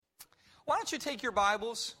Why don't you take your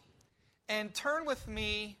Bibles and turn with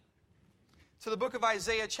me to the book of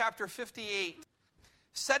Isaiah chapter 58,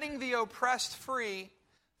 setting the oppressed free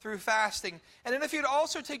through fasting. And then if you'd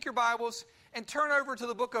also take your Bibles and turn over to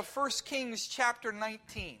the book of 1 Kings chapter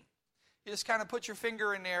 19. You just kind of put your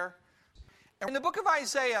finger in there. And in the book of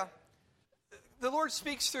Isaiah, the Lord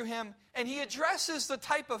speaks through him, and he addresses the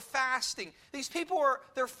type of fasting. These people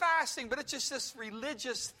they're fasting, but it's just this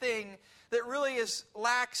religious thing that really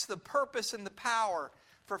lacks the purpose and the power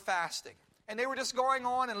for fasting. And they were just going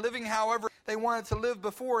on and living however they wanted to live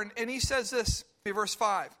before. And he says this, in verse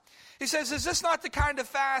 5. He says, "Is this not the kind of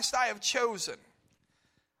fast I have chosen?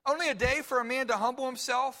 Only a day for a man to humble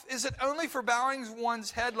himself? Is it only for bowing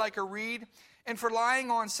one's head like a reed and for lying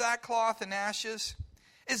on sackcloth and ashes?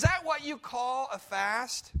 Is that what you call a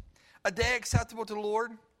fast, a day acceptable to the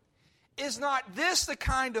Lord? Is not this the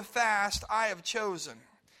kind of fast I have chosen?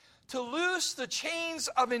 To loose the chains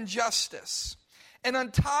of injustice and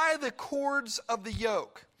untie the cords of the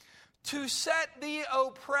yoke, to set the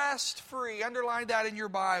oppressed free," underline that in your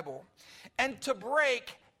Bible, "and to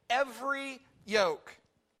break every yoke."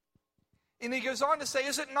 And he goes on to say,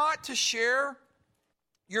 "Is it not to share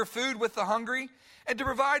your food with the hungry and to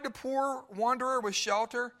provide the poor wanderer with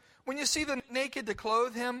shelter? When you see the naked, to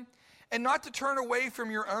clothe him, and not to turn away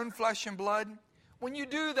from your own flesh and blood? When you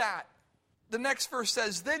do that," the next verse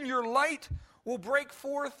says, "then your light will break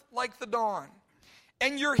forth like the dawn,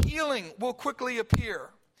 and your healing will quickly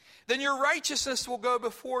appear. Then your righteousness will go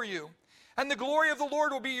before you, and the glory of the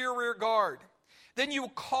Lord will be your rear guard. Then you will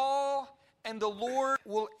call, and the Lord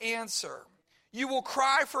will answer. You will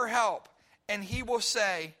cry for help, and he will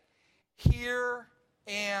say, 'Here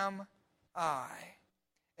am I.'"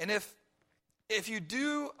 And if you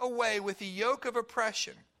do away with the yoke of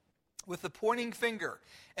oppression, with the pointing finger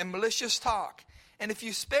and malicious talk, and if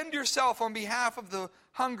you spend yourself on behalf of the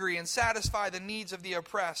hungry and satisfy the needs of the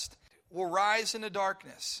oppressed, will rise into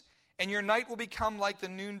darkness, and your night will become like the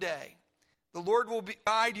noonday. The Lord will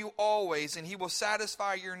guide you always, and he will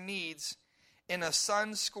satisfy your needs in a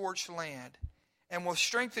sun-scorched land, and will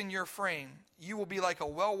strengthen your frame. You will be like a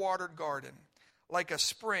well-watered garden, like a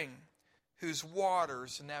spring whose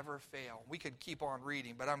waters never fail. We could keep on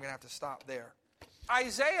reading, but I'm going to have to stop there.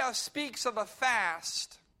 Isaiah speaks of a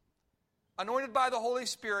fast, anointed by the Holy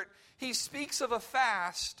Spirit. He speaks of a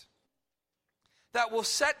fast that will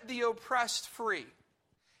set the oppressed free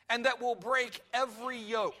and that will break every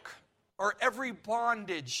yoke or every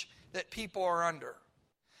bondage that people are under.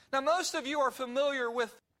 Now, most of you are familiar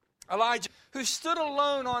with Elijah, who stood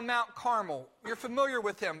alone on Mount Carmel. You're familiar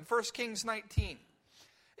with him, 1 Kings 19.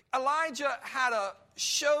 Elijah had a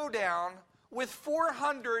showdown with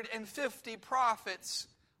 450 prophets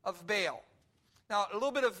of Baal. Now, a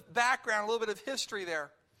little bit of background, a little bit of history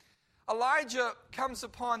there. Elijah comes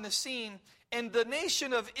upon the scene, and the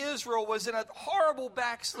nation of Israel was in a horrible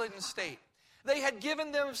backslidden state. They had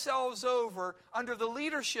given themselves over under the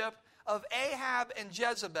leadership of Ahab and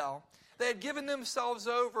Jezebel. They had given themselves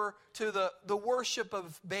over to the worship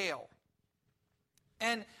of Baal.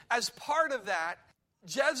 And as part of that,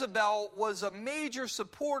 Jezebel was a major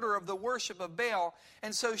supporter of the worship of Baal,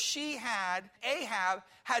 and so Ahab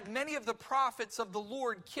had many of the prophets of the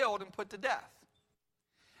Lord killed and put to death.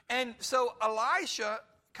 And so Elisha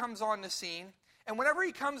comes on the scene, and whenever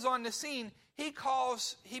he comes on the scene, he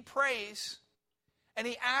prays, and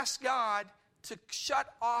he asks God to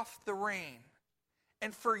shut off the rain.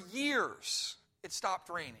 And for years, it stopped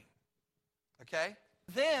raining. Okay?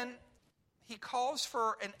 Then he calls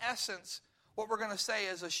for, in essence, what we're going to say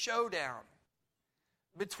is a showdown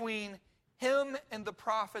between him and the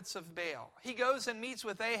prophets of Baal. He goes and meets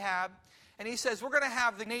with Ahab, and he says, "We're going to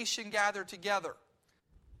have the nation gather together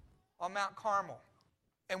on Mount Carmel,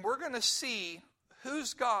 and we're going to see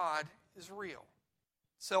whose God is real."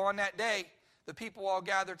 So on that day, the people all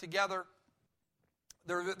gathered together.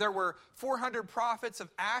 There were 400 prophets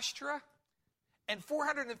of Ashtoreth and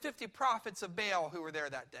 450 prophets of Baal who were there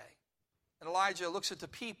that day. And Elijah looks at the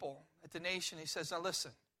people, at the nation, he says, "Now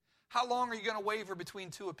listen, how long are you going to waver between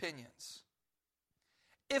two opinions?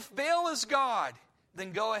 If Baal is God,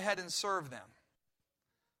 then go ahead and serve them.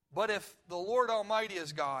 But if the Lord Almighty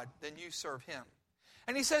is God, then you serve him."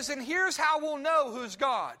 And he says, "And here's how we'll know who's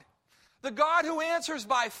God. The God who answers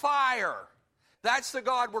by fire, that's the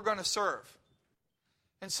God we're going to serve."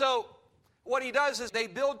 And so what he does is they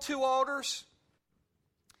build two altars.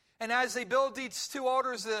 And as they build these two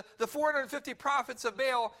altars, the 450 prophets of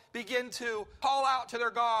Baal begin to call out to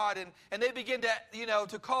their God. And they begin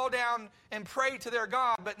to call down and pray to their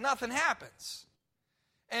God. But nothing happens.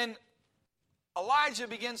 And Elijah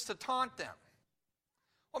begins to taunt them.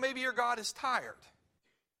 "Well, maybe your God is tired.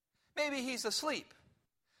 maybe he's asleep.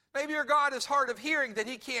 Maybe your God is hard of hearing that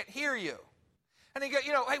he can't hear you. And he go,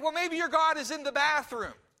 hey, well, maybe your God is in the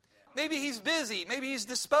bathroom. Maybe he's busy. Maybe he's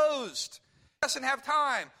disposed. He doesn't have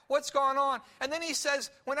time. What's going on? And then he says,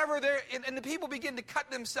 whenever and the people begin to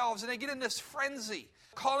cut themselves and they get in this frenzy,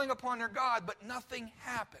 calling upon their God, but nothing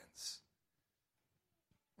happens.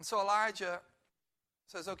 And so Elijah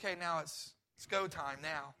says, okay, now it's go time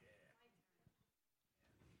now.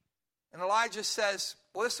 And Elijah says,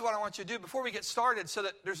 well, this is what I want you to do before we get started so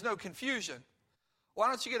that there's no confusion. Why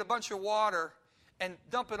don't you get a bunch of water and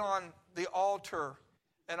dump it on the altar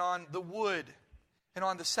and on the wood and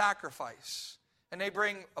on the sacrifice. And they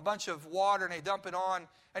bring a bunch of water and they dump it on.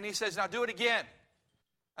 And he says, now do it again.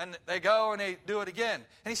 And they go and they do it again.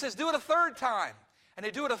 And he says, do it a third time. And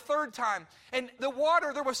they do it a third time. And the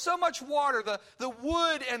water, there was so much water, the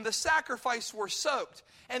wood and the sacrifice were soaked.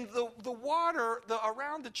 And the water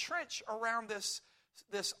around the trench, around this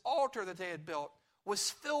altar that they had built, was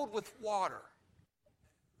filled with water.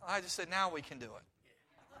 I just said, now we can do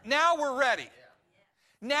it. Now we're ready.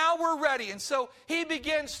 Now we're ready. And so he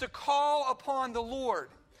begins to call upon the Lord.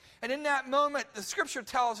 And in that moment, the scripture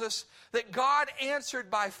tells us that God answered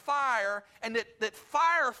by fire, and that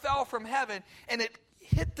fire fell from heaven, and it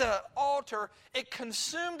hit the altar, it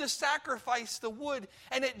consumed the sacrifice, the wood,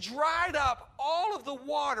 and it dried up all of the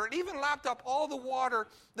water. It even lapped up all the water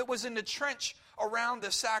that was in the trench around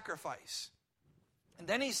the sacrifice. And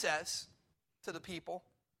then he says to the people,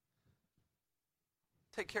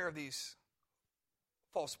 take care of these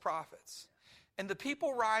false prophets. And the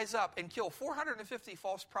people rise up and kill 450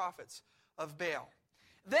 false prophets of Baal.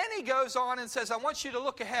 Then he goes on and says, I want you to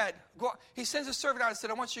look ahead. He sends a servant out and said,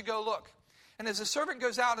 I want you to go look. And as the servant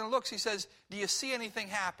goes out and looks, he says, do you see anything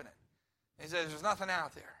happening? He says, there's nothing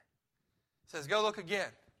out there. He says, go look again.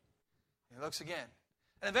 And he looks again.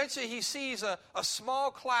 And eventually he sees a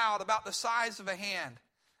small cloud about the size of a hand.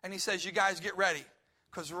 And he says, you guys get ready,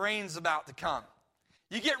 because rain's about to come.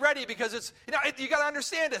 You get ready because you got to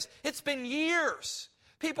understand this. It's been years.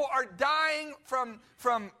 People are dying from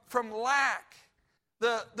lack.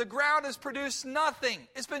 The ground has produced nothing.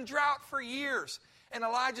 It's been drought for years. And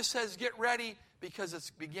Elijah says, get ready because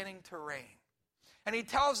it's beginning to rain. And he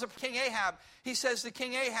tells the King Ahab, he says to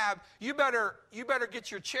King Ahab, you better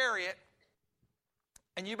get your chariot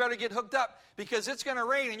and you better get hooked up because it's going to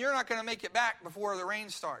rain and you're not going to make it back before the rain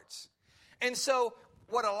starts. And so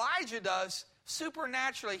what Elijah does,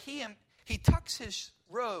 supernaturally, he tucks his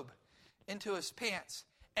robe into his pants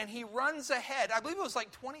and he runs ahead. I believe it was like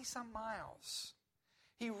 20-some miles.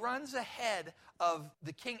 He runs ahead of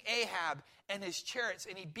the King Ahab and his chariots,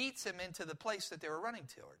 and he beats him into the place that they were running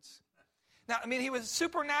towards. Now, he was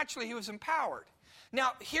supernaturally, he was empowered.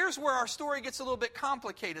 Now, here's where our story gets a little bit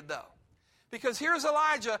complicated, though. Because here's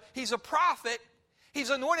Elijah, he's a prophet, he's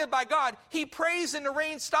anointed by God. He prays and the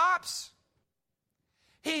rain stops.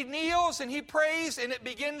 He kneels and he prays and it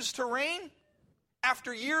begins to rain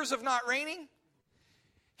after years of not raining.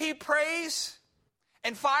 He prays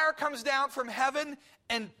and fire comes down from heaven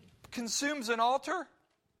and consumes an altar.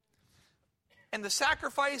 And the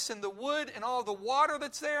sacrifice and the wood and all the water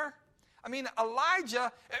that's there.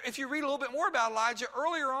 Elijah, if you read a little bit more about Elijah,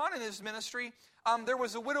 earlier on in his ministry, there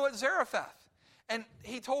was a widow at Zarephath. And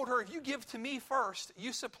he told her, if you give to me first,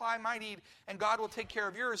 you supply my need, and God will take care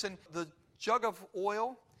of yours. And the jug of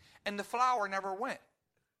oil and the flour never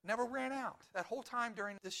ran out that whole time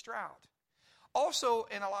during this drought. Also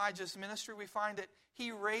in Elijah's ministry, we find that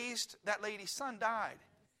he raised, that lady's son died.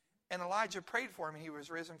 And Elijah prayed for him and he was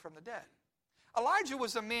risen from the dead. Elijah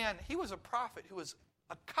was a man, he was a prophet who was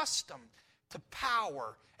accustomed to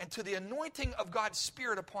power and to the anointing of God's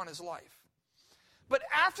Spirit upon his life. But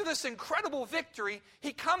after this incredible victory,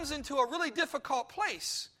 he comes into a really difficult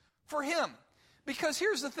place for him. Because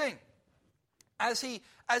here's the thing. As he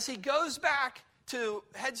goes back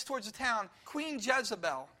heads towards the town, Queen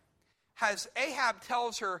Jezebel Ahab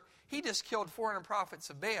tells her he just killed 400 prophets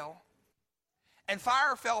of Baal. And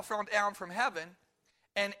fire fell down from heaven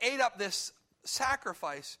and ate up this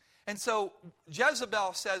sacrifice. And so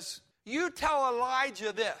Jezebel says, you tell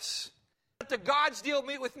Elijah this, that the gods deal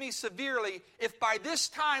with me severely if by this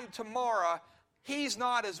time tomorrow he's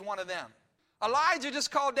not as one of them. Elijah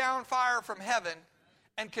just called down fire from heaven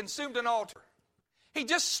and consumed an altar. He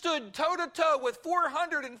just stood toe-to-toe with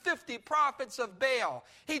 450 prophets of Baal.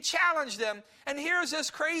 He challenged them, and here's this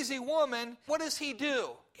crazy woman. What does he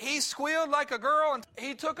do? He squealed like a girl, and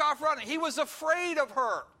he took off running. He was afraid of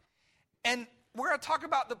her. And we're going to talk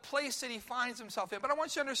about the place that he finds himself in. But I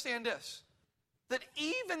want you to understand this, that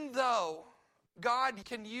even though God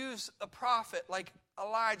can use a prophet like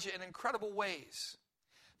Elijah in incredible ways,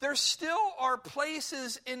 there still are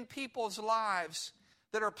places in people's lives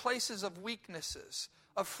that are places of weaknesses,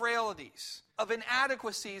 of frailties, of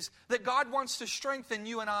inadequacies that God wants to strengthen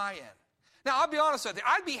you and I in. Now, I'll be honest with you.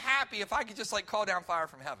 I'd be happy if I could just call down fire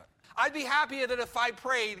from heaven. I'd be happy that if I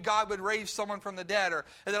prayed, God would raise someone from the dead, or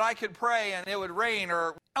that I could pray and it would rain.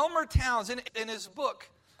 Or Elmer Towns, in his book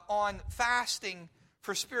on fasting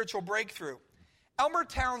for spiritual breakthrough, Elmer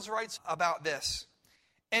Towns writes about this.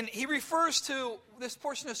 And he refers to this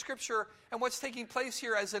portion of Scripture and what's taking place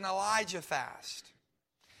here as an Elijah fast.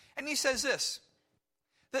 And he says this,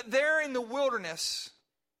 that there in the wilderness,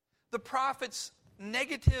 the prophet's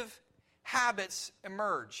negative habits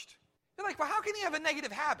emerged. You're like, well, how can he have a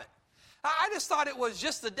negative habit? I just thought it was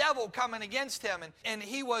just the devil coming against him, and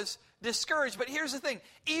he was discouraged. But here's the thing.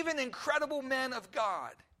 Even incredible men of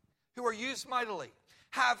God who are used mightily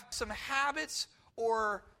have some habits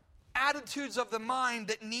or attitudes of the mind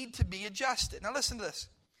that need to be adjusted. Now listen to this.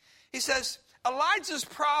 He says, Elijah's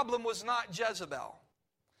problem was not Jezebel.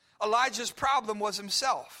 Elijah's problem was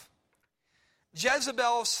himself.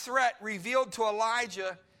 Jezebel's threat revealed to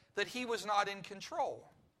Elijah that he was not in control.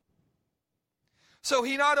 So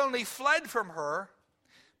he not only fled from her,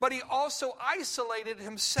 but he also isolated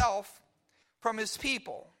himself from his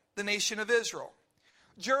people, the nation of Israel.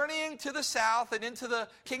 Journeying to the south and into the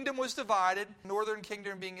kingdom was divided, northern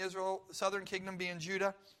kingdom being Israel, southern kingdom being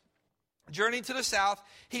Judah. Journeying to the south,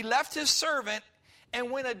 he left his servant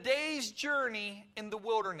and went a day's journey in the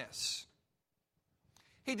wilderness.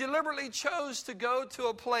 He deliberately chose to go to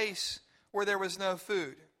a place where there was no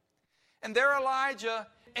food. And there Elijah,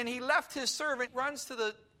 and he left his servant, runs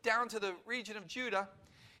down to the region of Judah.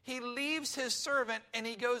 He leaves his servant and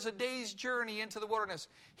he goes a day's journey into the wilderness.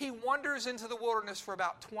 He wanders into the wilderness for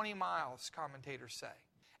about 20 miles, commentators say.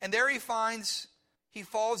 And there he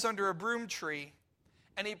falls under a broom tree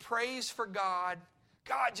and he prays for God,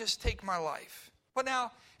 God, just take my life. But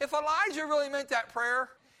now, if Elijah really meant that prayer,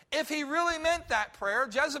 if he really meant that prayer,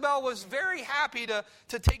 Jezebel was very happy to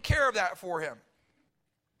take care of that for him.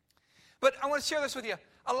 But I want to share this with you.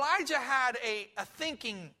 Elijah had a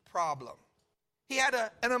thinking problem. He had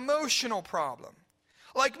an emotional problem.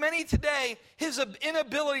 Like many today, his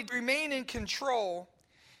inability to remain in control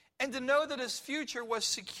and to know that his future was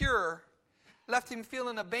secure left him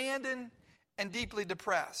feeling abandoned and deeply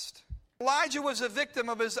depressed. Elijah was a victim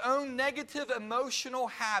of his own negative emotional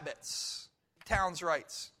habits, Towns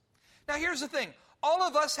writes. Now here's the thing. All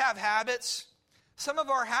of us have habits. Some of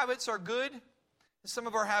our habits are good, and some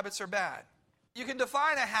of our habits are bad. You can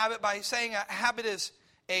define a habit by saying a habit is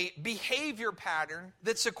a behavior pattern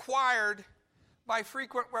that's acquired by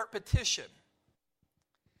frequent repetition,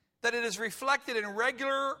 that it is reflected in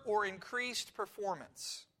regular or increased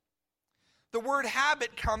performance. The word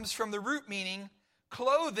habit comes from the root meaning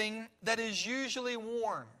clothing that is usually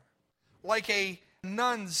worn, like a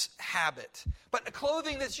nun's habit. But a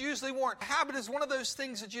clothing that's usually worn. A habit is one of those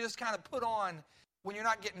things that you just kind of put on when you're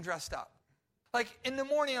not getting dressed up. Like in the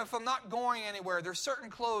morning, if I'm not going anywhere, there's certain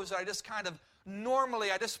clothes that I just kind of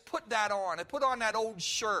normally, I just put that on. I put on that old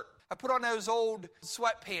shirt. I put on those old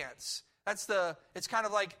sweatpants. It's kind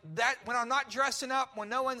of like that. When I'm not dressing up, when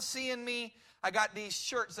no one's seeing me, I got these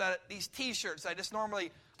shirts, these t-shirts. I just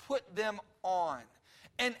normally put them on.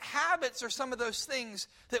 And habits are some of those things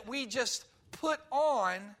that we just put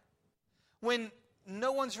on when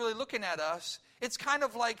no one's really looking at us. It's kind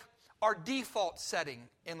of like our default setting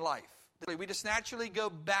in life. We just naturally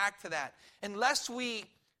go back to that. Unless we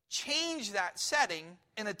change that setting,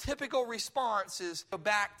 and a typical response is go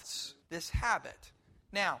back to this habit.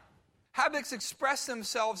 Now, habits express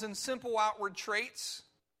themselves in simple outward traits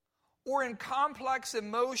or in complex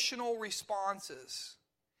emotional responses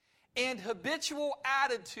and habitual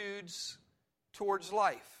attitudes towards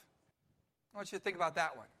life. I want you to think about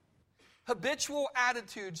that one. Habitual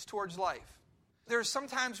attitudes towards life. There's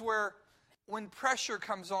sometimes where when pressure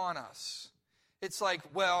comes on us, it's like,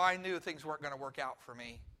 well, I knew things weren't going to work out for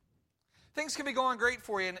me. Things can be going great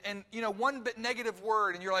for you, and one bit negative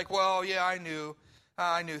word, and you're like, well, yeah, I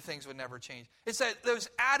knew things would never change. It's that those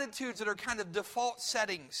attitudes that are kind of default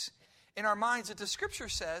settings in our minds that the Scripture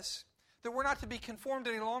says that we're not to be conformed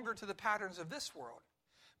any longer to the patterns of this world,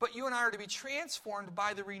 but you and I are to be transformed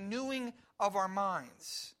by the renewing of our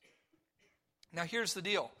minds. Now, here's the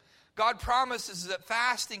deal. God promises that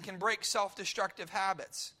fasting can break self-destructive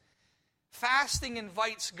habits. Fasting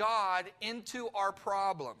invites God into our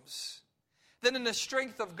problems. Then in the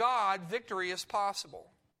strength of God, victory is possible.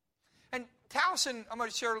 And Townsend, I'm going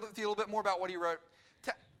to share with you a little bit more about what he wrote.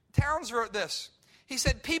 Towns wrote this. He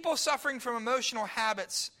said, people suffering from emotional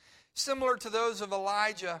habits similar to those of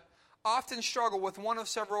Elijah often struggle with one of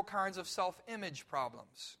several kinds of self-image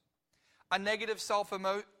problems. A negative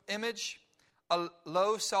self-image, a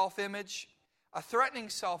low self-image, a threatening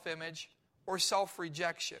self-image, or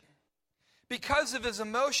self-rejection. Because of his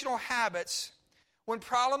emotional habits, when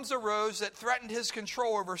problems arose that threatened his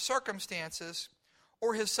control over circumstances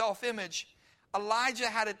or his self-image, Elijah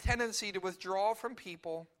had a tendency to withdraw from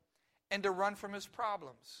people and to run from his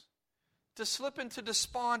problems, to slip into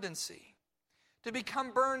despondency, to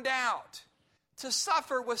become burned out, to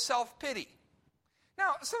suffer with self-pity.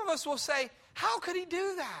 Now, some of us will say, how could he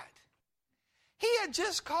do that? He had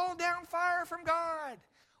just called down fire from God.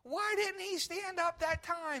 Why didn't he stand up that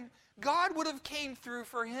time? God would have came through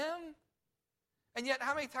for him. And yet,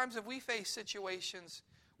 how many times have we faced situations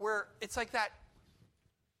where it's like that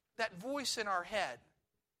voice in our head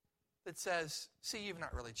that says, see, you've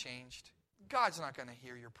not really changed. God's not going to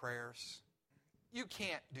hear your prayers. You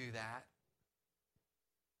can't do that.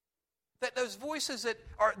 That those voices that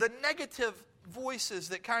are the negative voices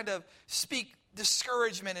that kind of speak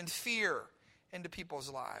discouragement and fear into people's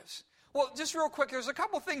lives. Well, just real quick, there's a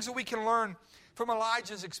couple things that we can learn from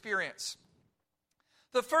Elijah's experience.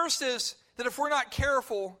 The first is that if we're not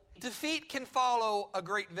careful, defeat can follow a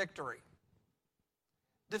great victory.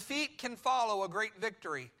 Defeat can follow a great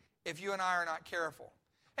victory if you and I are not careful.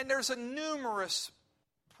 And there's numerous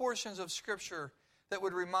portions of Scripture that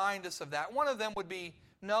would remind us of that. One of them would be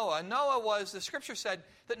Noah. The Scripture said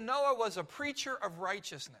that Noah was a preacher of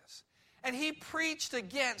righteousness. And he preached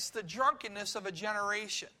against the drunkenness of a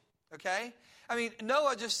generation. Okay? I mean,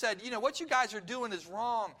 Noah just said, what you guys are doing is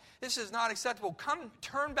wrong. This is not acceptable.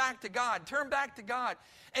 Turn back to God. Turn back to God.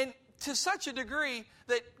 And to such a degree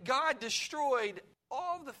that God destroyed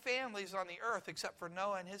all the families on the earth except for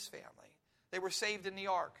Noah and his family. They were saved in the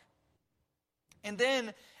ark. And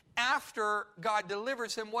then after God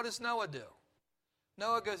delivers him, what does Noah do?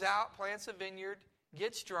 Noah goes out, plants a vineyard,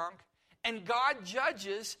 gets drunk, and God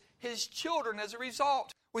judges his children as a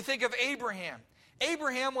result. We think of Abraham.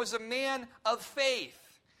 Abraham was a man of faith.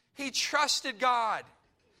 He trusted God.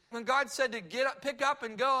 When God said to get up, pick up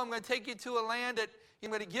and go, I'm going to take you to a land that I'm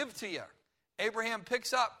going to give to you. Abraham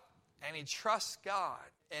picks up and he trusts God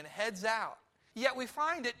and heads out. Yet we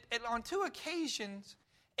find it on 2 occasions,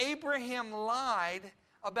 Abraham lied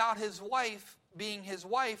about his wife being his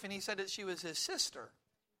wife, and he said that she was his sister,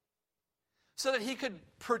 so that he could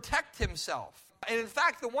protect himself. And in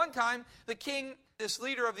fact, the one time, the king, this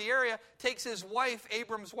leader of the area, takes his wife,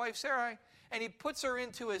 Abram's wife, Sarai, and he puts her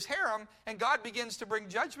into his harem, and God begins to bring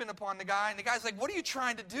judgment upon the guy. And the guy's like, what are you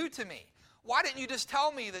trying to do to me? Why didn't you just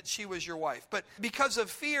tell me that she was your wife? But because of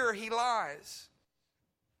fear, he lies.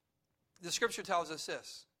 The Scripture tells us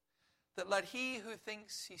this, that let he who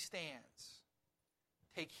thinks he stands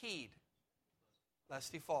take heed,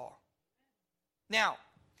 lest he fall. Now,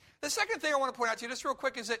 the second thing I want to point out to you just real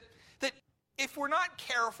quick is that if we're not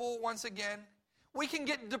careful, once again, we can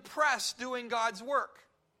get depressed doing God's work.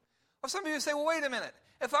 Well, some of you say, well, wait a minute.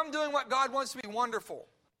 If I'm doing what God wants to be wonderful,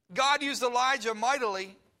 God used Elijah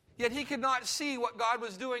mightily, yet he could not see what God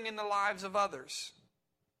was doing in the lives of others.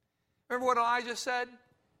 Remember what Elijah said?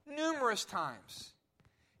 Numerous times.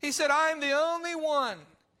 He said, I'm the only one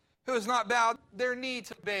who has not bowed their knee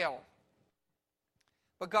to Baal.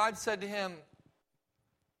 But God said to him,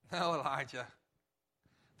 no, Elijah,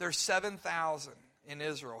 there's 7,000 in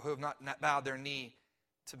Israel who have not bowed their knee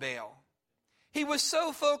to Baal. He was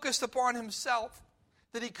so focused upon himself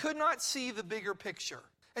that he could not see the bigger picture.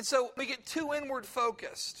 And so we get too inward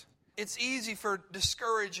focused. It's easy for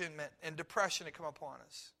discouragement and depression to come upon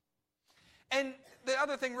us. And the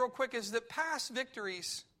other thing real quick is that past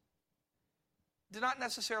victories do not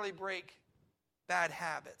necessarily break bad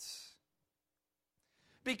habits.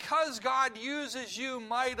 Because God uses you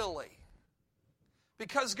mightily,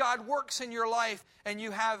 because God works in your life and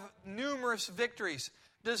you have numerous victories,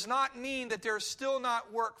 does not mean that there's still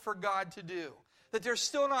not work for God to do. That there's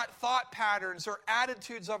still not thought patterns or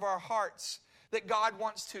attitudes of our hearts that God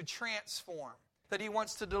wants to transform, that he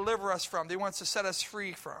wants to deliver us from, that he wants to set us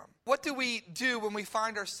free from. What do we do when we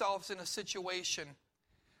find ourselves in a situation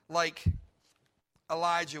like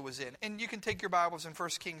Elijah was in? And you can take your Bibles in 1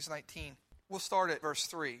 Kings 19. We'll start at verse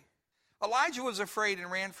 3. Elijah was afraid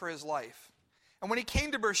and ran for his life. And when he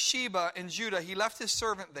came to Beersheba in Judah, he left his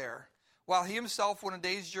servant there, while he himself went a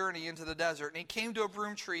day's journey into the desert. And he came to a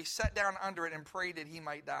broom tree, sat down under it, and prayed that he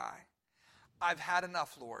might die. I've had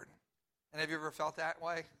enough, Lord. And have you ever felt that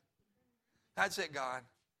way? That's it, God.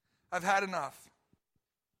 I've had enough.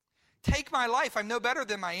 Take my life. I'm no better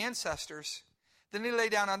than my ancestors. Then he lay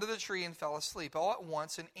down under the tree and fell asleep. All at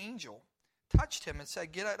once, an angel touched him and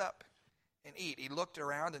said, get up and eat. He looked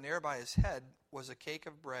around, and there by his head was a cake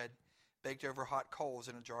of bread baked over hot coals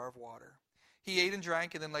in a jar of water. He ate and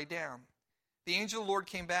drank and then lay down. The angel of the Lord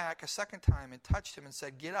came back a second time and touched him and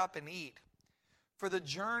said, "Get up and eat, for the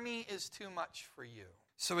journey is too much for you."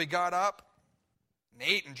 So he got up and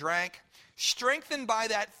ate and drank. Strengthened by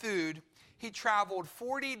that food, he traveled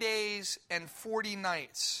 40 days and 40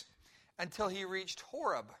 nights until he reached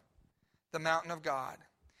Horeb, the mountain of God.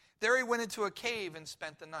 There he went into a cave and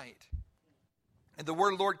spent the night. And the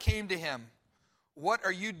word of the Lord came to him, "What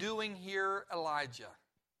are you doing here, Elijah?"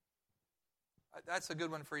 That's a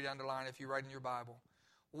good one for you to underline if you write in your Bible.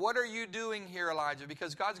 What are you doing here, Elijah?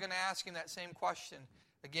 Because God's going to ask him that same question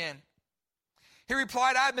again. He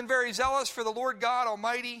replied, "I have been very zealous for the Lord God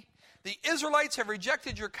Almighty. The Israelites have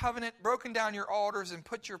rejected your covenant, broken down your altars, and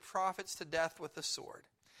put your prophets to death with the sword.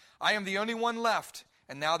 I am the only one left,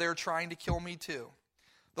 and now they're trying to kill me too."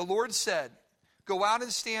 The Lord said, "Go out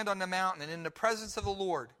and stand on the mountain and in the presence of the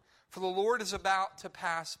Lord, for the Lord is about to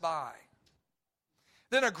pass by."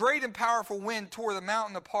 Then a great and powerful wind tore the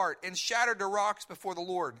mountain apart and shattered the rocks before the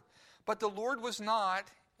Lord. But the Lord was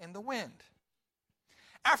not in the wind.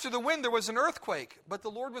 After the wind there was an earthquake, but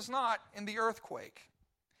the Lord was not in the earthquake.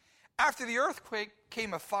 After the earthquake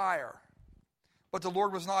came a fire, but the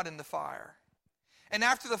Lord was not in the fire. And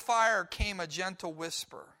after the fire came a gentle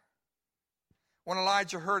whisper. When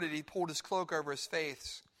Elijah heard it, he pulled his cloak over his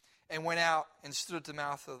face and went out and stood at the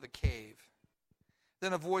mouth of the cave.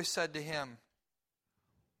 Then a voice said to him,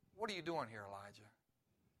 "What are you doing here, Elijah?"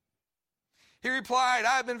 He replied,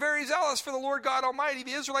 "I have been very zealous for the Lord God Almighty.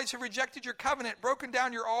 The Israelites have rejected your covenant, broken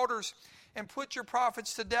down your altars, and put your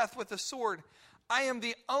prophets to death with the sword. I am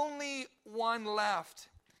the only one left,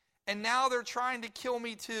 and now they're trying to kill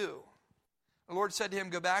me too." The Lord said to him,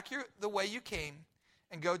 "Go back the way you came,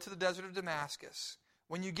 and go to the desert of Damascus.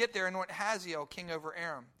 When you get there, anoint Hazael king over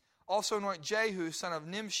Aram. Also anoint Jehu, son of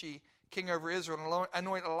Nimshi, king over Israel, and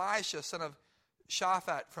anoint Elisha, son of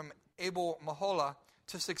Shaphat from Abel Maholah,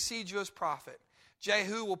 to succeed you as prophet.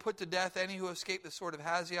 Jehu will put to death any who escape the sword of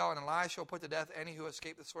Hazael, and Elisha will put to death any who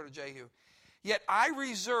escape the sword of Jehu. Yet I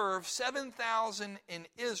reserve 7,000 in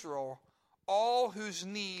Israel, all whose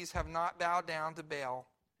knees have not bowed down to Baal,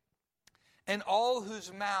 and all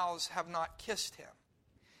whose mouths have not kissed him."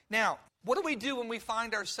 Now, what do we do when we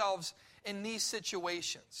find ourselves in these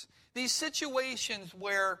situations? These situations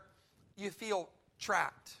where you feel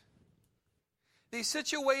trapped. These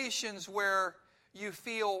situations where you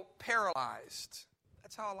feel paralyzed.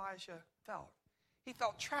 That's how Elijah felt. He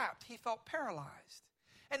felt trapped. He felt paralyzed.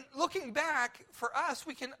 And looking back, for us,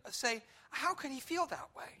 we can say, how could he feel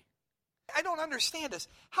that way? I don't understand this.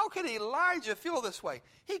 How could Elijah feel this way?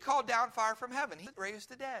 He called down fire from heaven. He raised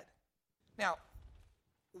the dead. Now,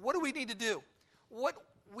 what do we need to do? What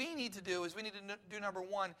we need to do is we need to do, number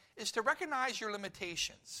one, is to recognize your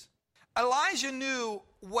limitations. Elijah knew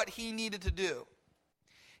what he needed to do.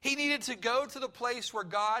 He needed to go to the place where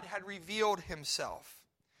God had revealed himself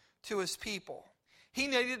to his people. He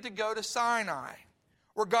needed to go to Sinai,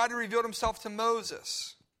 where God had revealed himself to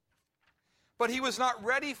Moses. But he was not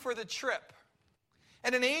ready for the trip.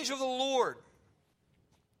 And an angel of the Lord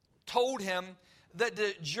told him that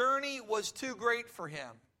the journey was too great for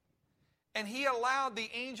him. And he allowed the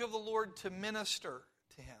angel of the Lord to minister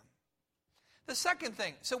to him. The second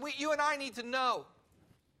thing, so you and I need to know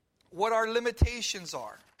what our limitations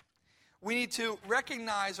are. We need to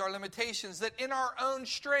recognize our limitations, that in our own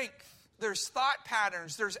strength, there's thought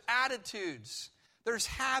patterns, there's attitudes, there's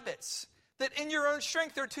habits, that in your own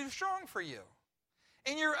strength, they're too strong for you.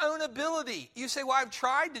 In your own ability, you say, well, I've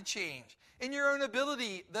tried to change. In your own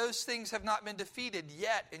ability, those things have not been defeated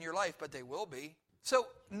yet in your life, but they will be. So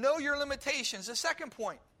know your limitations. The second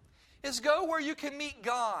point is go where you can meet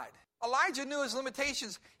God. Elijah knew his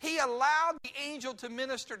limitations. He allowed the angel to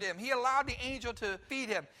minister to him. He allowed the angel to feed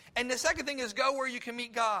him. And the second thing is go where you can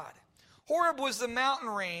meet God. Horeb was the mountain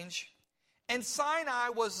range, and Sinai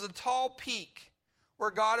was the tall peak where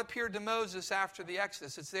God appeared to Moses after the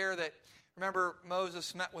Exodus. It's there that, remember,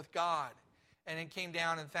 Moses met with God and then came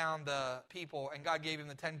down and found the people, and God gave him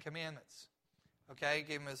the 10 Commandments. Okay,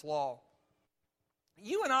 gave him his law.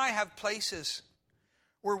 You and I have places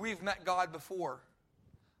where we've met God before,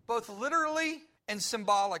 both literally and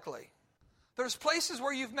symbolically. There's places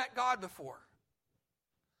where you've met God before.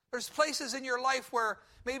 There's places in your life where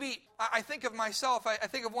maybe, I think of myself, I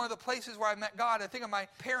think of one of the places where I met God. I think of my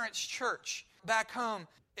parents' church back home.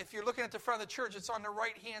 If you're looking at the front of the church, it's on the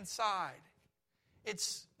right-hand side.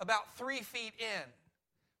 It's about 3 feet in.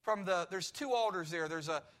 There's 2 altars there. There's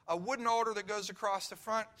a wooden altar that goes across the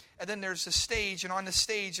front, and then there's a stage, and on the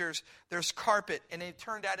stage there's carpet, and they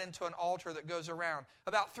turned that into an altar that goes around.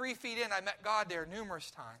 About 3 feet in, I met God there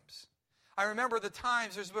numerous times. I remember the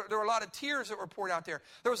times, there were a lot of tears that were poured out there.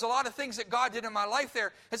 There was a lot of things that God did in my life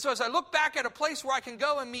there. And so as I look back at a place where I can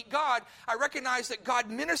go and meet God, I recognize that God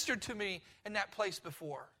ministered to me in that place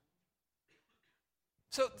before.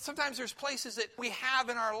 So sometimes there's places that we have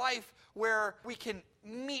in our life where we can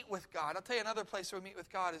meet with God. I'll tell you another place where we meet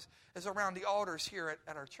with God is around the altars here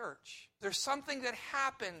at our church. There's something that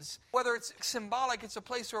happens, whether it's symbolic, it's a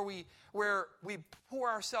place where we pour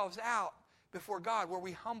ourselves out before God, where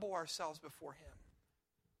we humble ourselves before Him.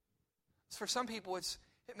 For some people, it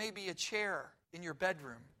may be a chair in your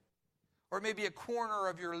bedroom, or it may be a corner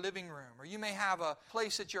of your living room, or you may have a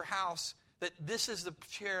place at your house that this is the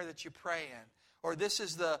chair that you pray in, or this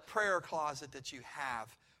is the prayer closet that you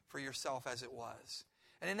have for yourself as it was.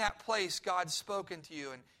 And in that place, God's spoken to you,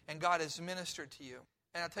 and God has ministered to you.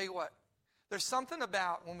 And I'll tell you what, there's something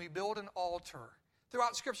about when we build an altar.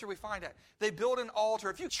 Throughout Scripture, we find that. They build an altar.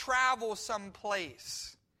 If you travel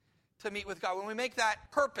someplace to meet with God, when we make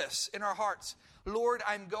that purpose in our hearts, Lord,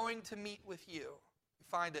 I'm going to meet with you. You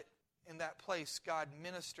find it in that place, God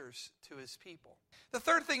ministers to His people. The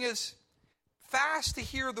third thing is fast to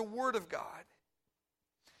hear the Word of God.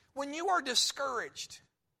 When you are discouraged,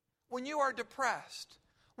 when you are depressed,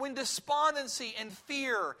 when despondency and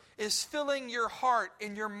fear is filling your heart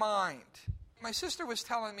and your mind. My sister was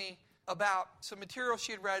telling me about some material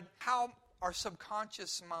she had read, how our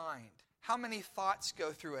subconscious mind, how many thoughts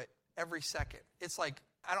go through it every second. It's like,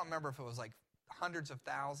 I don't remember if it was like hundreds of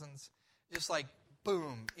thousands, just like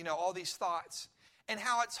boom, all these thoughts. And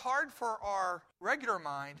how it's hard for our regular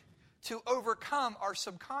mind to overcome our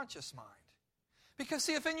subconscious mind. Because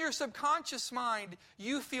see, if in your subconscious mind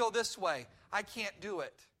you feel this way, I can't do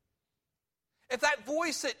it. If that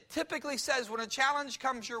voice that typically says when a challenge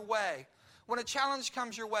comes your way,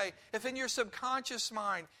 if in your subconscious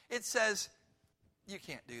mind it says, you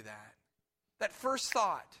can't do that. That first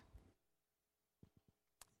thought,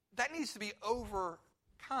 that needs to be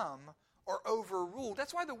overcome or overruled.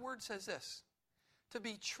 That's why the Word says this, to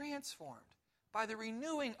be transformed by the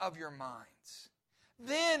renewing of your minds.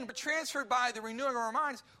 Then, transferred by the renewing of our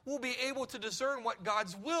minds, we'll be able to discern what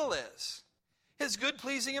God's will is. His good,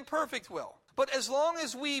 pleasing, and perfect will. But as long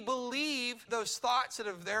as we believe those thoughts that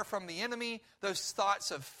are there from the enemy, those thoughts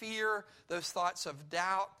of fear, those thoughts of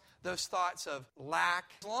doubt, those thoughts of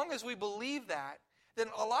lack, as long as we believe that, then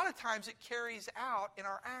a lot of times it carries out in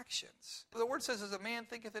our actions. The Word says, as a man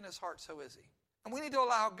thinketh in his heart, so is he. And we need to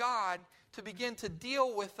allow God to begin to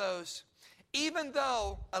deal with those. Even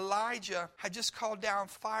though Elijah had just called down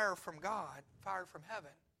fire from God, fire from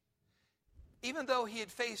heaven, even though he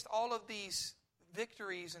had faced all of these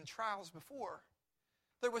victories and trials before,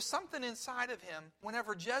 there was something inside of him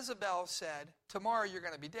whenever Jezebel said, tomorrow you're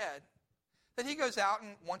going to be dead, that he goes out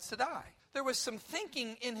and wants to die. There was some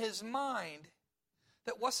thinking in his mind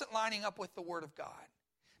that wasn't lining up with the Word of God.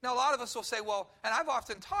 Now, a lot of us will say, well, and I've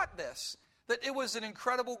often taught this, that it was an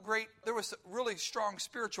incredible, there was really strong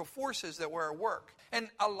spiritual forces that were at work. And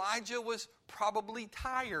Elijah was probably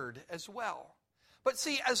tired as well. But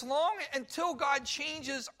see, until God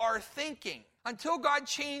changes our thinking, until God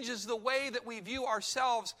changes the way that we view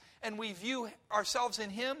ourselves and we view ourselves in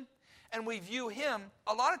Him and we view Him,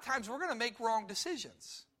 a lot of times we're going to make wrong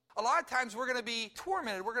decisions. A lot of times we're going to be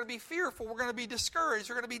tormented, we're going to be fearful, we're going to be discouraged,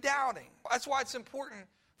 we're going to be doubting. That's why it's important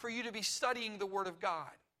for you to be studying the Word of God.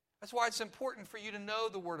 That's why it's important for you to know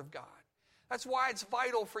the Word of God. That's why it's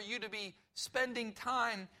vital for you to be spending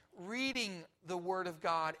time reading the Word of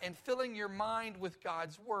God and filling your mind with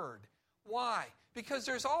God's Word. Why? Because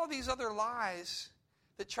there's all these other lies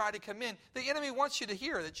that try to come in. The enemy wants you to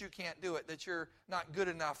hear that you can't do it, that you're not good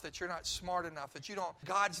enough, that you're not smart enough, that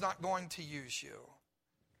God's not going to use you.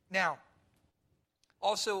 Now,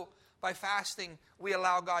 also by fasting, we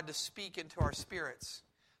allow God to speak into our spirits.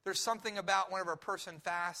 There's something about whenever a person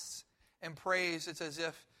fasts and prays, it's as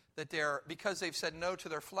if that because they've said no to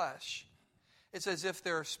their flesh, it's as if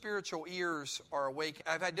their spiritual ears are awake.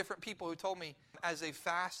 I've had different people who told me as they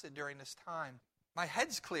fasted during this time, my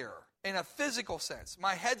head's clearer in a physical sense.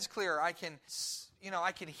 My head's clearer. I can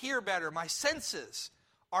hear better. My senses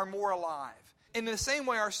are more alive. In the same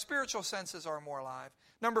way, our spiritual senses are more alive.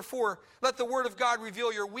 Number 4, let the Word of God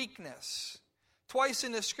reveal your weakness. Twice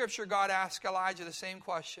in the Scripture, God asked Elijah the same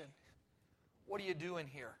question. What are you doing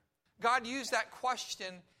here? God used that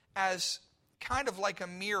question as kind of like a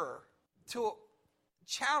mirror to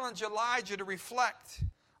challenge Elijah to reflect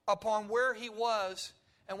upon where he was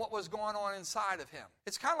and what was going on inside of him.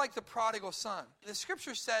 It's kind of like the prodigal son. The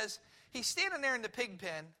Scripture says he's standing there in the pig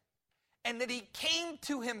pen and that he came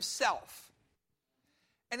to himself.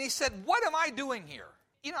 And he said, what am I doing here?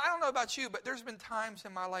 I don't know about you, but there's been times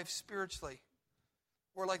in my life spiritually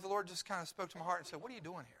where like the Lord just kind of spoke to my heart and said, what are you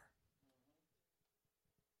doing here?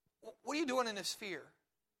 What are you doing in this fear?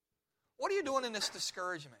 What are you doing in this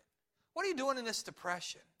discouragement? What are you doing in this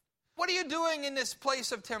depression? What are you doing in this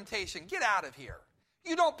place of temptation? Get out of here.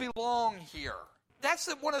 You don't belong here. That's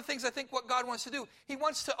one of the things I think what God wants to do. He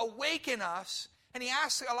wants to awaken us, and he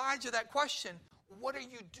asks Elijah that question, what are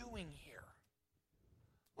you doing here?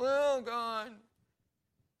 Well, God,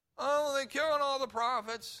 they're killing all the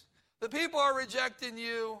prophets. The people are rejecting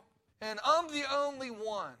you, and I'm the only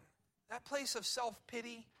one. That place of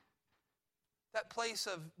self-pity, that place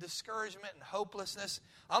of discouragement and hopelessness.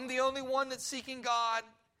 I'm the only one that's seeking God.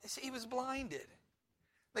 He was blinded.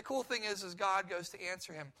 The cool thing is God goes to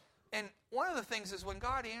answer him. And one of the things is when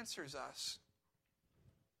God answers us,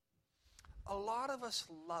 a lot of us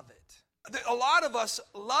love it. A lot of us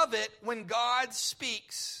love it when God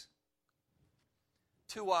speaks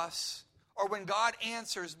to us or when God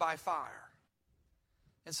answers by fire.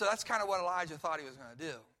 And so that's kind of what Elijah thought he was going to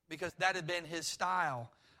do, because that had been his style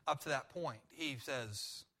up to that point. He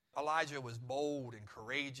says Elijah was bold and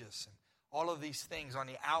courageous and all of these things on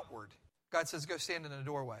the outward. God says, go stand in the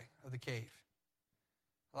doorway of the cave.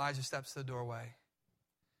 Elijah steps to the doorway.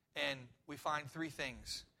 And we find three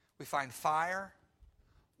things. We find fire,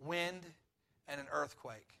 wind, and an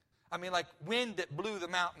earthquake. I mean, like wind that blew the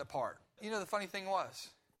mountain apart. You know, the funny thing was,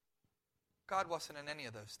 God wasn't in any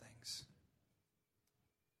of those things.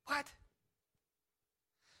 What?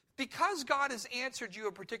 Because God has answered you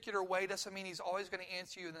a particular way doesn't mean he's always going to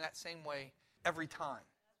answer you in that same way every time.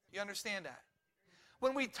 You understand that?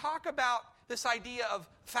 When we talk about this idea of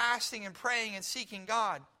fasting and praying and seeking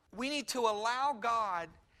God, we need to allow God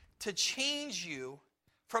to change you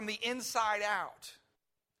from the inside out.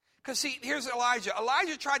 Because see, here's Elijah.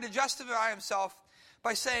 Elijah tried to justify himself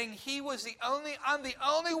by saying I'm the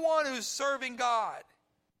only one who's serving God.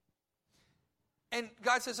 And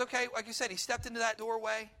God says, okay, like you said, he stepped into that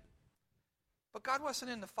doorway. But God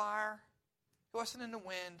wasn't in the fire. He wasn't in the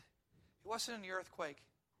wind. He wasn't in the earthquake.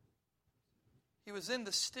 He was in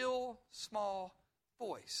the still, small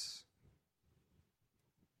voice.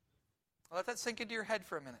 Let that sink into your head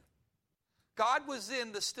for a minute. God was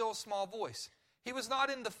in the still, small voice. He was not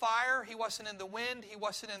in the fire. He wasn't in the wind. He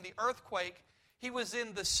wasn't in the earthquake. He was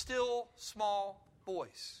in the still, small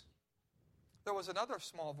voice. There was another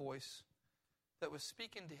small voice that was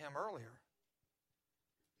speaking to him earlier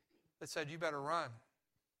that said, you better run.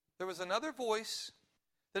 There was another voice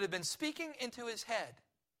that had been speaking into his head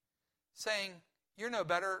saying, you're no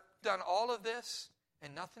better, done all of this,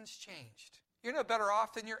 and nothing's changed. You're no better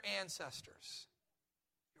off than your ancestors.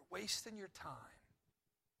 You're wasting your time.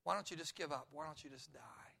 Why don't you just give up? Why don't you just die?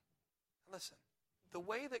 Listen, the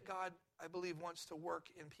way that God, I believe, wants to work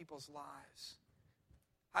in people's lives,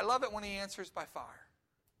 I love it when he answers by fire.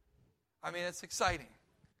 I mean, it's exciting.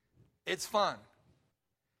 It's fun.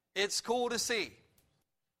 It's cool to see.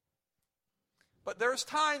 But there's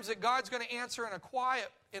times that God's going to answer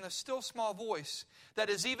in a still small voice that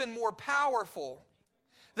is even more powerful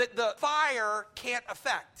that the fire can't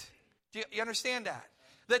affect. Do you understand that?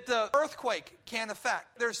 That the earthquake can't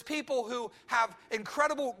affect. There's people who have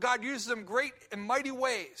incredible, God uses them great and mighty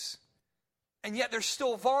ways, and yet they're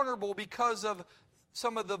still vulnerable because of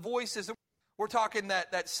some of the voices. We're talking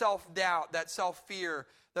that self-doubt, that self-fear,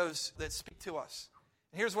 those that speak to us.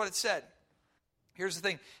 And here's what it said. Here's the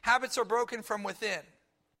thing. Habits are broken from within.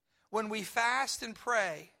 When we fast and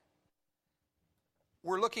pray,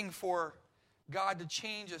 we're looking for God to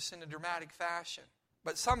change us in a dramatic fashion.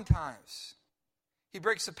 But sometimes he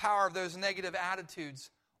breaks the power of those negative attitudes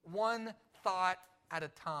one thought at a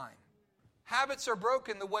time. Habits are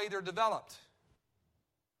broken the way they're developed.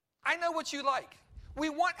 I know what you like. We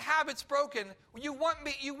want habits broken. You want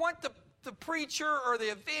the preacher or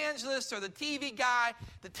the evangelist or the TV guy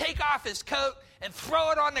to take off his coat and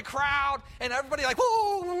throw it on the crowd, and everybody like,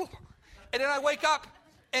 whoa. And then I wake up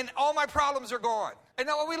and all my problems are gone. Isn't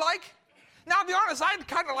that what we like? Now, I'll be honest, I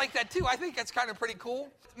kind of like that too. I think that's kind of pretty cool.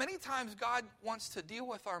 Many times God wants to deal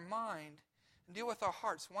with our mind and deal with our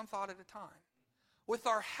hearts one thought at a time. With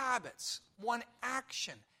our habits, one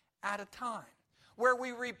action at a time. Where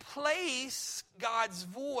we replace God's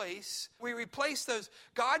voice,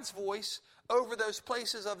 God's voice over those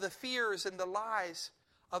places of the fears and the lies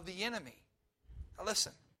of the enemy. Now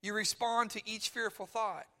listen, you respond to each fearful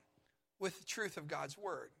thought with the truth of God's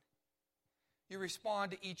word. You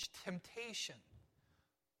respond to each temptation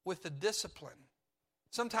with the discipline.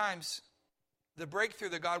 Sometimes the breakthrough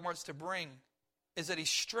that God wants to bring is that he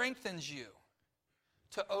strengthens you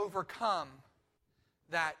to overcome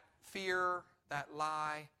that fear, that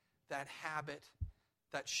lie, that habit,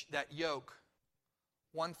 that yoke,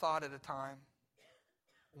 one thought at a time,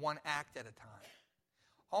 one act at a time.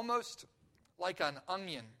 Almost like an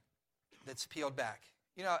onion that's peeled back.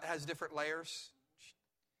 You know, it has different layers.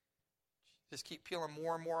 Just keep peeling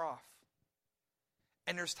more and more off.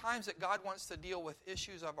 And there's times that God wants to deal with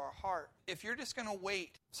issues of our heart. If you're just going to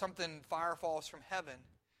wait, fire falls from heaven,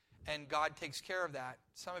 and God takes care of that,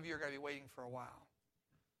 some of you are going to be waiting for a while.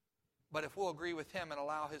 But if we'll agree with Him and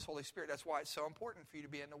allow His Holy Spirit, that's why it's so important for you to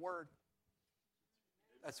be in the Word.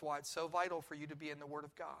 That's why it's so vital for you to be in the Word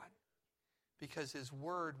of God. Because His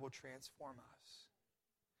Word will transform us.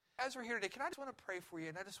 As we're here today, I just want to pray for you,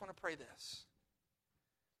 and I just want to pray this.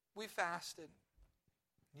 We fasted.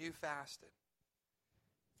 You fasted.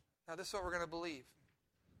 Now, this is what we're going to believe.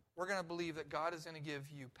 We're going to believe that God is going to give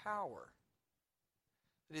you power.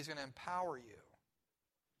 That He's going to empower you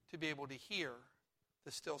to be able to hear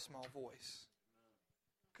the still small voice.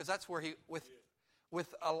 Because that's where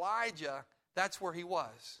with Elijah, that's where he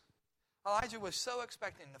was. Elijah was so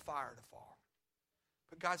expecting the fire to fall.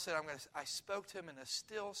 But God said, I spoke to him in a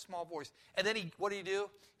still small voice. And then what did he do?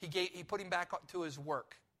 He put him back to his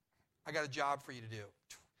work. I got a job for you to do.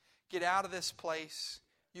 Get out of this place.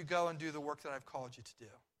 You go and do the work that I've called you to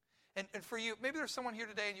do. And for you, maybe there's someone here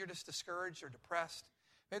today and you're just discouraged or depressed.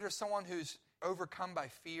 Maybe there's someone who's overcome by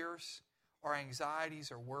fears or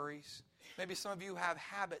anxieties or worries. Maybe some of you have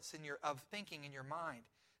habits of thinking in your mind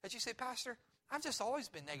that you say, Pastor, I've just always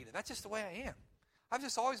been negative. That's just the way I am. I've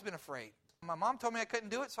just always been afraid. My mom told me I couldn't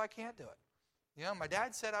do it, so I can't do it. You know, my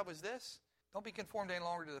dad said I was this. Don't be conformed any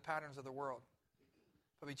longer to the patterns of the world,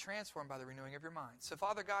 but be transformed by the renewing of your mind. So,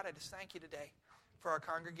 Father God, I just thank you today for our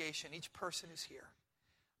congregation, each person who's here.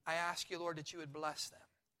 I ask you, Lord, that you would bless them.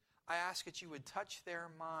 I ask that you would touch their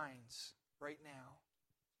minds right now.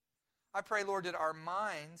 I pray, Lord, that our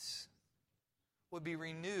minds would be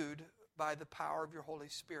renewed by the power of your Holy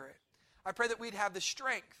Spirit. I pray that we'd have the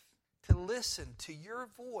strength to listen to your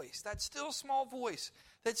voice, that still small voice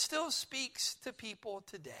that still speaks to people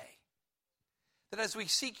today. That as we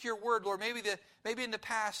seek your word, Lord, maybe in the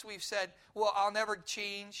past we've said, well, I'll never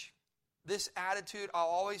change this attitude. I'll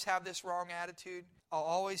always have this wrong attitude. I'll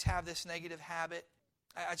always have this negative habit.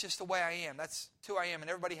 That's just the way I am. That's who I am, and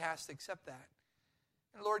everybody has to accept that.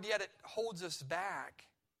 And Lord, yet it holds us back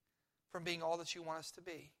from being all that you want us to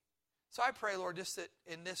be. So I pray, Lord, just that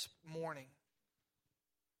in this morning,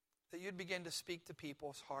 that you'd begin to speak to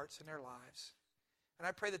people's hearts and their lives. And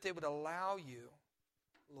I pray that they would allow you,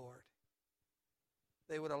 Lord.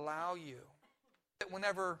 They would allow you. That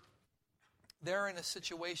whenever they're in a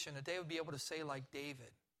situation, that they would be able to say like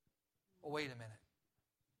David, well, wait a minute.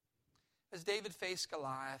 As David faced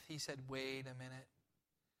Goliath, he said, wait a minute.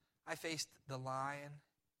 I faced the lion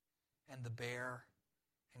and the bear,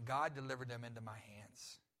 and God delivered them into my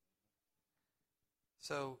hands.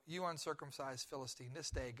 So you uncircumcised Philistine, this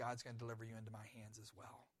day God's going to deliver you into my hands as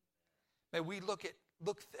well. May we look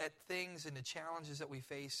at things and the challenges that we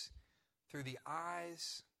face through the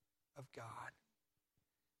eyes of God.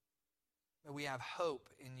 May we have hope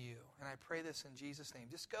in you. And I pray this in Jesus' name.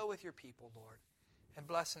 Just go with your people, Lord, and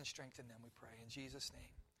bless and strengthen them, we pray. In Jesus'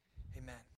 name, amen.